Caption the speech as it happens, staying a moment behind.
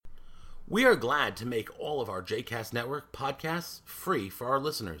We are glad to make all of our JCast Network podcasts free for our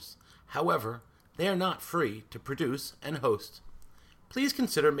listeners. However, they are not free to produce and host. Please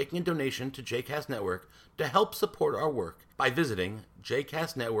consider making a donation to JCast Network to help support our work by visiting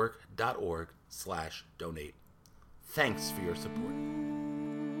jcastnetwork.org/donate. Thanks for your support.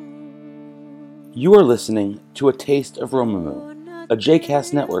 You are listening to A Taste of Romemu, a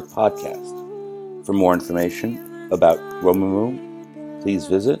JCast Network podcast. For more information about Romemu, please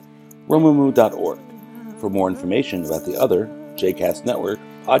visit Romemu.org. For more information about the other JCast Network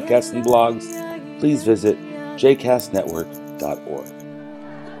podcasts and blogs, please visit jcastnetwork.org.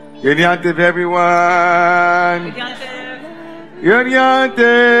 Good Yantiv, everyone! Good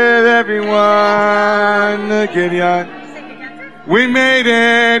Yantiv, everyone! Good Yantiv. We made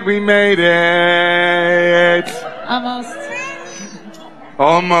it! We made it!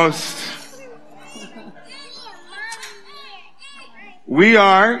 Almost. We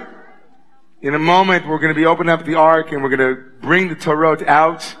are, in a moment, we're going to be opening up the Ark and we're going to bring the Torah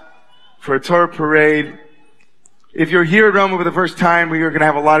out for a Torah parade. If you're here at Romemu for the first time, we are going to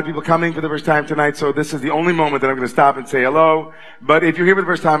have a lot of people coming for the first time tonight, so this is the only moment that I'm going to stop and say hello. But if you're here for the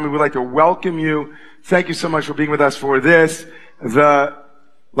first time, we would like to welcome you. Thank you so much for being with us for this, the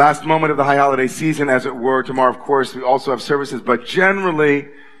last moment of the high holiday season, as it were. Tomorrow, of course, we also have services, but generally,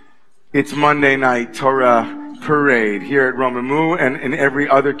 it's Monday night Torah parade here at Romemu and in every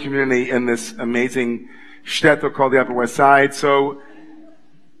other community in this amazing shtetl called the Upper West Side. So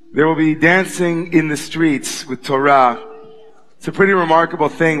there will be dancing in the streets with Torah. It's a pretty remarkable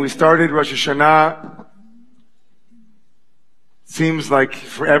thing. We started Rosh Hashanah. Seems like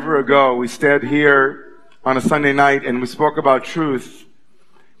forever ago. We stood here on a Sunday night and we spoke about truth.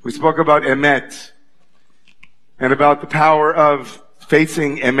 We spoke about emet and about the power of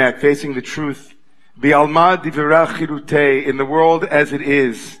facing emet, facing the truth. Bi'alma divrei chirutei, in the world as it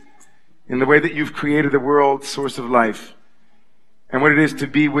is, in the way that you've created the world, source of life. And what it is to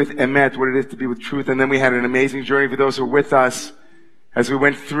be with emet, what it is to be with truth. And then we had an amazing journey for those who were with us as we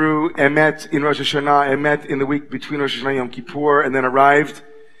went through emet in Rosh Hashanah, emet in the week between Rosh Hashanah and Yom Kippur, and then arrived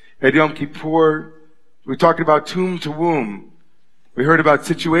at Yom Kippur. We talked about tomb to womb. We heard about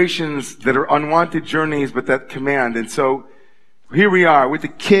situations that are unwanted journeys, but that command. And so here we are with the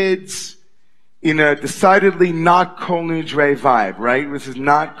kids in a decidedly not Kol Nidrei vibe, right? This is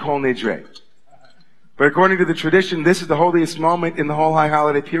not Kol Nidrei. But according to the tradition, this is the holiest moment in the whole high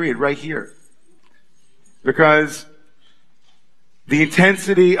holiday period, right here. Because the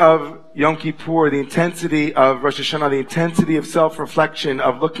intensity of Yom Kippur, the intensity of Rosh Hashanah, the intensity of self-reflection,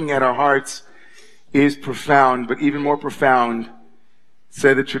 of looking at our hearts is profound, but even more profound,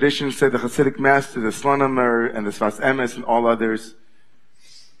 say the tradition, say the Hasidic master, the Slonomer and the Sfas Emes and all others,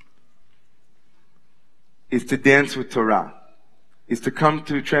 is to dance with Torah, is to come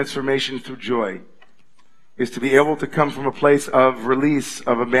to transformation through joy, is to be able to come from a place of release,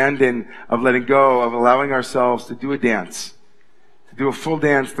 of abandon, of letting go, of allowing ourselves to do a dance, to do a full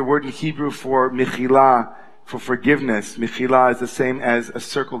dance. The word in Hebrew for mechila, for forgiveness, mechila is the same as a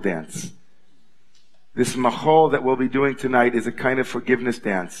circle dance. This machol that we'll be doing tonight is a kind of forgiveness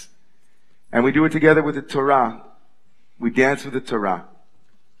dance. And we do it together with the Torah. We dance with the Torah.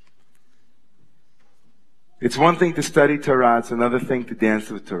 It's one thing to study Torah, it's another thing to dance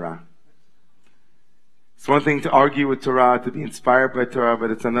with Torah. It's one thing to argue with Torah, to be inspired by Torah,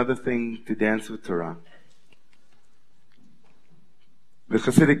 but it's another thing to dance with Torah. The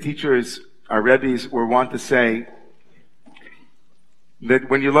Hasidic teachers, our Rebbes, were wont to say that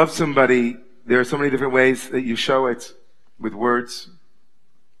when you love somebody, there are so many different ways that you show it, with words,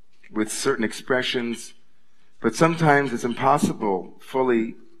 with certain expressions, but sometimes it's impossible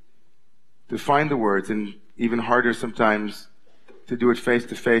fully to find the words, and even harder sometimes to do it face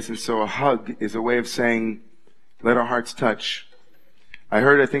to face. And so a hug is a way of saying, let our hearts touch. I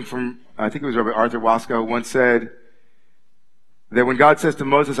heard, I think it was Rabbi Arthur Waskow, who once said that when God says to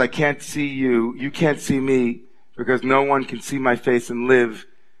Moses, I can't see you, you can't see me, because no one can see my face and live.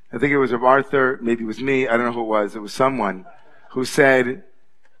 I think it was Rabbi Arthur, maybe it was me, I don't know who it was someone who said,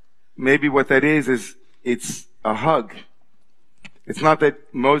 maybe what that is it's a hug. It's not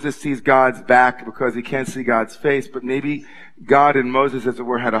that Moses sees God's back because he can't see God's face, but maybe God and Moses, as it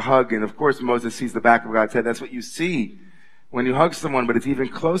were, had a hug. And of course, Moses sees the back of God's head. That's what you see when you hug someone, but it's even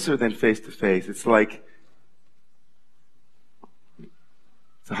closer than face to face. It's like,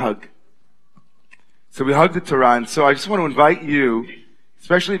 it's a hug. So we hug the Torah. And so I just want to invite you,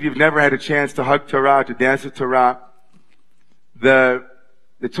 especially if you've never had a chance to hug Torah, to dance with Torah, the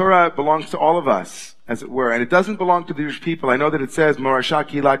Torah belongs to all of us, as it were, and it doesn't belong to the Jewish people. I know that it says Morasha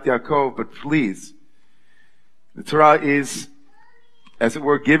Kilat Yaakov, but please, the Torah is, as it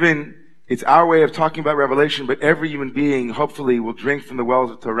were, given It's our way of talking about revelation, but every human being, hopefully, will drink from the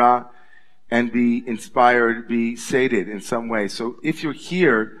wells of Torah and be inspired, be sated in some way. So if you're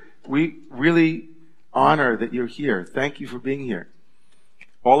here, we really honor that you're here. Thank you for being here.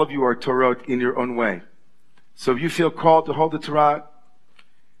 All of you are Torot in your own way. So if you feel called to hold the Torah,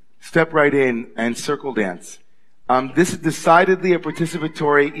 step right in and circle dance. This is decidedly a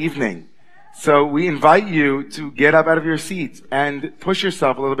participatory evening. So we invite you to get up out of your seats and push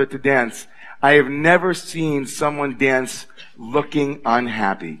yourself a little bit to dance. I have never seen someone dance looking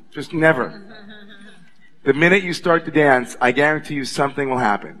unhappy. Just never. The minute you start to dance, I guarantee you something will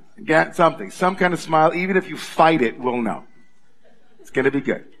happen. Some kind of smile, even if you fight it, we'll know. It's going to be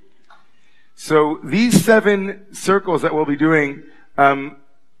good. So these 7 circles that we'll be doing, the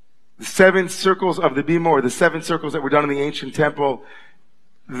 7 circles of the Bima, or the 7 circles that were done in the ancient temple,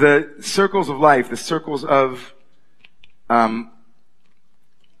 the circles of life, the circles of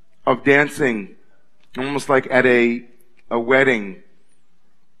dancing, almost like at a wedding,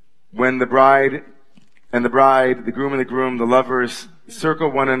 when the bride, the groom and the groom, the lovers, circle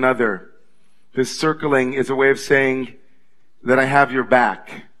one another. This circling is a way of saying that I have your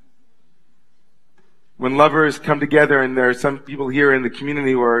back. When lovers come together, and there are some people here in the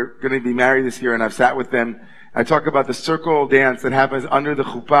community who are going to be married this year, and I've sat with them, I talk about the circle dance that happens under the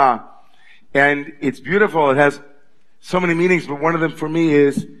chuppah. And it's beautiful. It has so many meanings, but one of them for me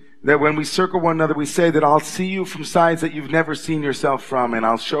is that when we circle one another, we say that I'll see you from sides that you've never seen yourself from, and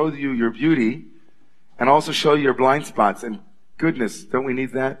I'll show you your beauty, and also show you your blind spots. And goodness, don't we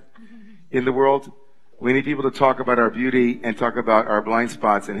need that in the world? We need people to talk about our beauty and talk about our blind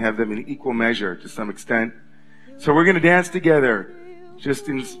spots and have them in equal measure to some extent. So we're going to dance together, just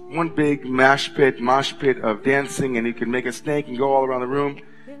in one big mosh pit of dancing, and you can make a snake and go all around the room.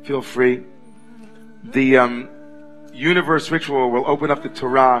 Feel free. The universe ritual will open up the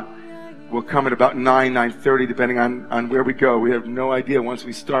Torah. We'll come at about 9:30, depending on where we go. We have no idea once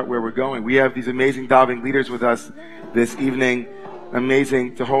we start where we're going. We have these amazing davening leaders with us this evening.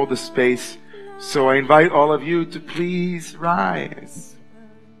 Amazing to hold the space. So I invite all of you to please rise.